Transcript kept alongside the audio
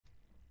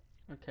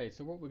Okay,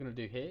 so what we're going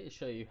to do here is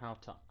show you how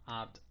to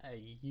add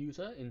a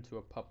user into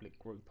a public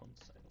group on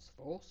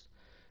Salesforce.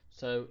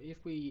 So if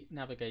we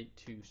navigate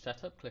to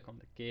Setup, click on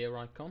the gear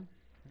icon,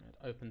 it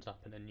opens up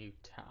in a new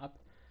tab.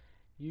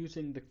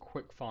 Using the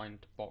quick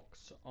find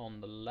box on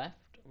the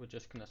left, we're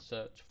just going to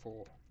search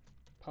for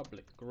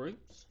public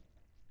groups,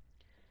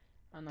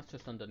 and that's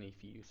just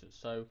underneath users.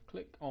 So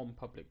click on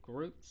public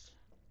groups,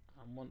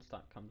 and once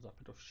that comes up,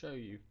 it'll show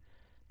you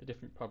the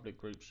different public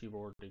groups you've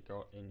already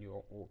got in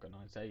your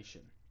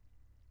organization.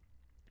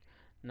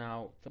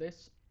 Now for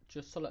this,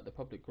 just select the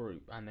public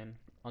group, and then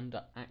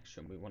under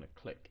action we want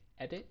to click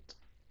edit,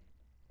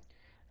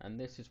 and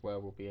this is where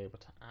we'll be able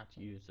to add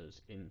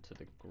users into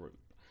the group.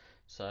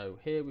 So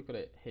here we've got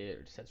it here,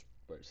 it says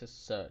where it says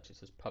search, it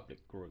says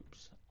public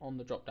groups. On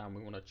the drop down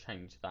we want to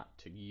change that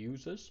to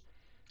users,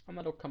 and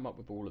that'll come up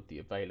with all of the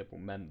available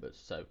members.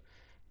 So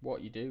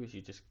what you do is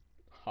you just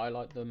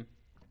highlight them,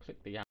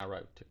 click the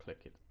arrow to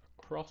click it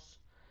across,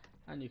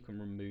 and you can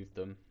remove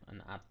them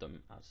and add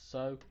them as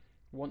so.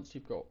 Once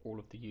you've got all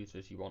of the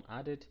users you want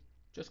added,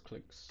 just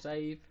click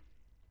save,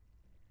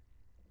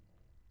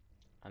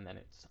 and then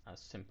it's as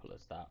simple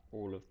as that.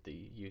 All of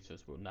the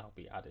users will now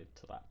be added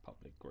to that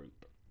public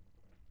group.